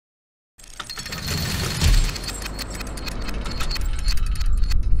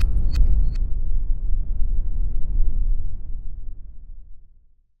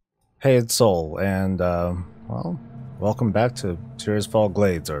Hey, it's Soul, and, well, welcome back to Tirisfal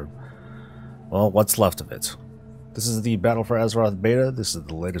Glades, or, well, what's left of it. This is the Battle for Azeroth beta, this is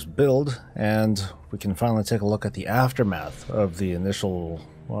the latest build, and we can finally take a look at the aftermath of the initial,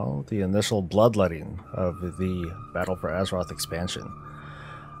 well, the initial bloodletting of the Battle for Azeroth expansion.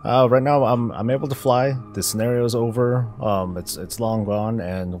 Right now, I'm able to fly. The scenario's over. It's long gone,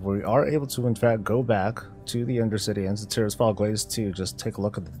 and we are able to, in fact, go back to the Undercity and to Tirisfal Glades to just take a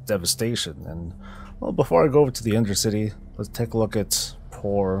look at the devastation. And well, before I go over to the Undercity, let's take a look at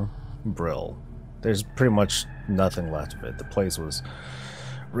poor Brill. There's pretty much nothing left of it. The place was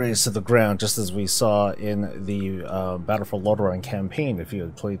razed to the ground, just as we saw in the Battle for Lordaeron campaign. If you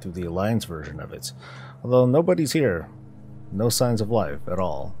had played through the Alliance version of it, although nobody's here. No signs of life at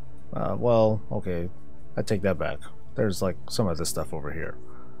all. Well, okay, I take that back. There's like some of this stuff over here.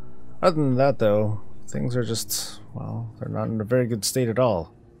 Other than that, though, things are just, well, they're not in a very good state at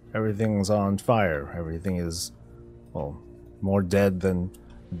all. Everything's on fire. Everything is, well, more dead than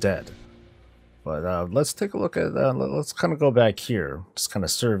dead. But let's take a look at, let's kind of go back here. Just kind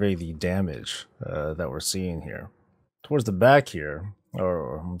of survey the damage that we're seeing here. Towards the back here,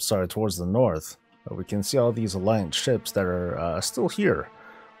 or I'm sorry, towards the north, we can see all these Alliance ships that are still here.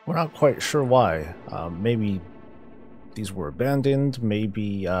 We're not quite sure why. Maybe these were abandoned.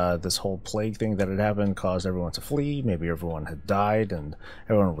 Maybe this whole plague thing that had happened caused everyone to flee. Maybe everyone had died and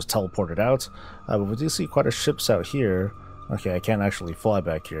everyone was teleported out. But we do see quite a ships out here. Okay, I can't actually fly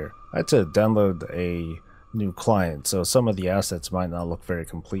back here. I had to download a new client, so some of the assets might not look very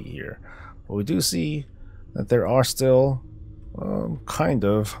complete here. But we do see that there are still kind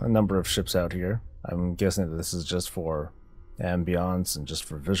of a number of ships out here. I'm guessing that this is just for ambience and just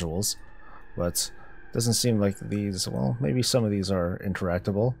for visuals, but it doesn't seem like these, well, maybe some of these are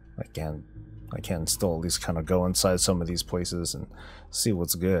interactable. I can still at least kind of go inside some of these places and see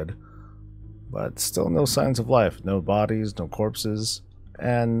what's good, but still no signs of life, no bodies, no corpses,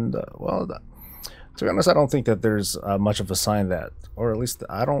 and well, to be honest, I don't think that there's much of a sign that, or at least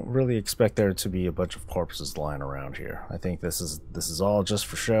I don't really expect there to be a bunch of corpses lying around here. I think this is all just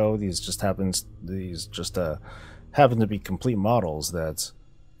for show. These just happen to be complete models that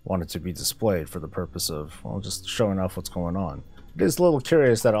wanted to be displayed for the purpose of, well, just showing off what's going on. It is a little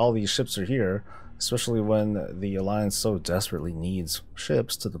curious that all these ships are here, especially when the Alliance so desperately needs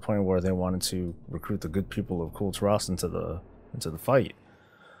ships to the point where they wanted to recruit the good people of Kulturas into the fight.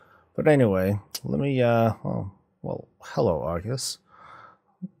 But anyway, let me, well, hello, Argus.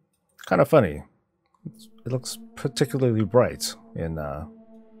 Kind of funny. It looks particularly bright in,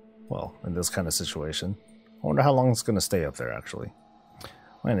 well, in this kind of situation. I wonder how long it's going to stay up there, actually.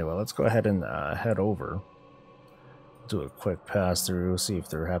 Well, anyway, let's go ahead and head over. Do a quick pass through, see if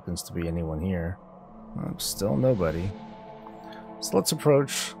there happens to be anyone here. Still nobody. So let's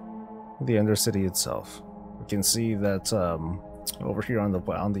approach the Undercity itself. We can see that, over here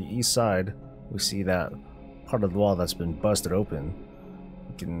on the east side, we see that part of the wall that's been busted open.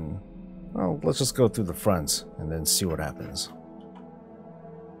 We can, well, let's just go through the front and then see what happens.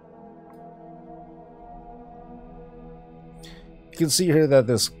 You can see here that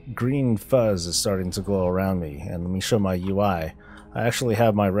this green fuzz is starting to glow around me, and let me show my UI. I actually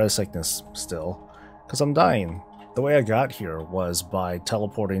have my res sickness still, because I'm dying. The way I got here was by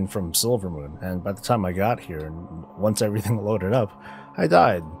teleporting from Silvermoon, and by the time I got here, and once everything loaded up, I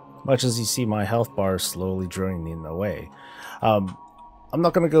died, much as you see my health bar slowly draining away. I'm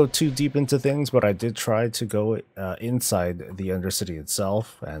not going to go too deep into things, but I did try to go inside the Undercity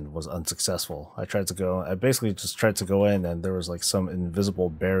itself and was unsuccessful. I basically just tried to go in, and there was like some invisible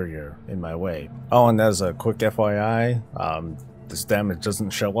barrier in my way. Oh, and as a quick FYI, this damage doesn't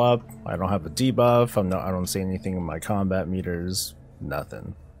show up. I don't have a debuff. I don't see anything in my combat meters.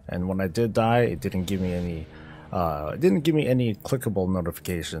 Nothing. And when I did die, it didn't give me any. It didn't give me any clickable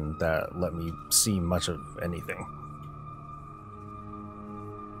notification that let me see much of anything.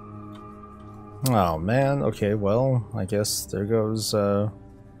 Oh man. Okay. Well, I guess there goes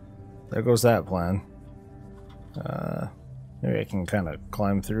that plan. Maybe I can kind of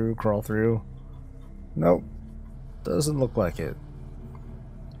climb through, crawl through. Nope. Doesn't look like it.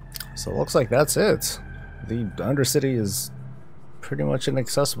 So it looks like that's it. The Undercity is pretty much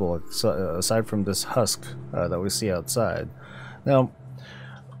inaccessible, aside from this husk that we see outside. Now,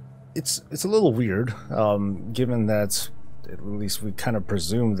 it's a little weird, given that at least we kind of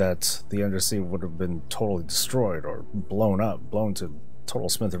presume that the Undercity would have been totally destroyed or blown to total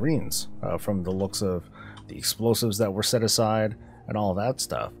smithereens from the looks of the explosives that were set aside and all that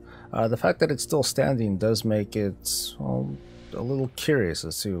stuff. The fact that it's still standing does make it, well, a little curious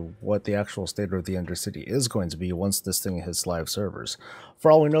as to what the actual state of the Undercity is going to be once this thing hits live servers.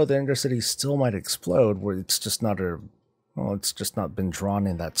 For all we know, the Undercity still might explode, where it's just not it's just not been drawn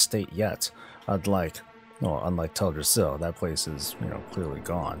in that state yet. Unlike Teldrassil, that place is, clearly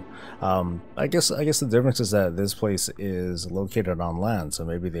gone. I guess the difference is that this place is located on land, so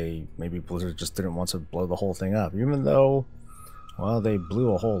maybe Blizzard just didn't want to blow the whole thing up, even though, well, they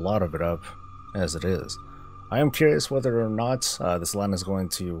blew a whole lot of it up as it is. I am curious whether or not this land is going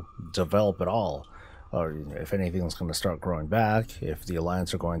to develop at all, or if anything's going to start growing back, if the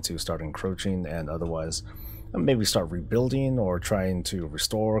Alliance are going to start encroaching and otherwise maybe start rebuilding or trying to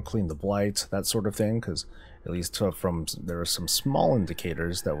restore, clean the blight, that sort of thing, because at least there are some small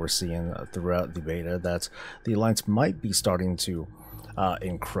indicators that we're seeing throughout the beta that the Alliance might be starting to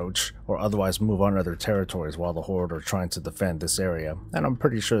encroach or otherwise move on other territories while the Horde are trying to defend this area. And I'm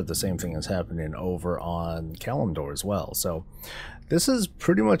pretty sure the same thing is happening over on Kalimdor as well. So this is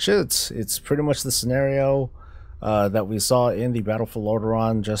pretty much it. It's pretty much the scenario that we saw in the Battle for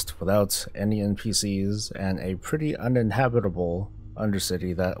Lordaeron, just without any NPCs and a pretty uninhabitable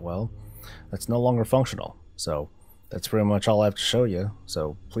Undercity that, well, that's no longer functional. So that's pretty much all I have to show you.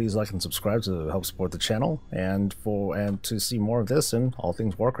 So please like and subscribe to help support the channel and to see more of this and all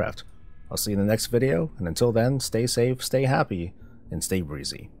things Warcraft. I'll see you in the next video, and until then, stay safe, stay happy, and stay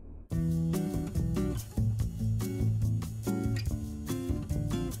breezy.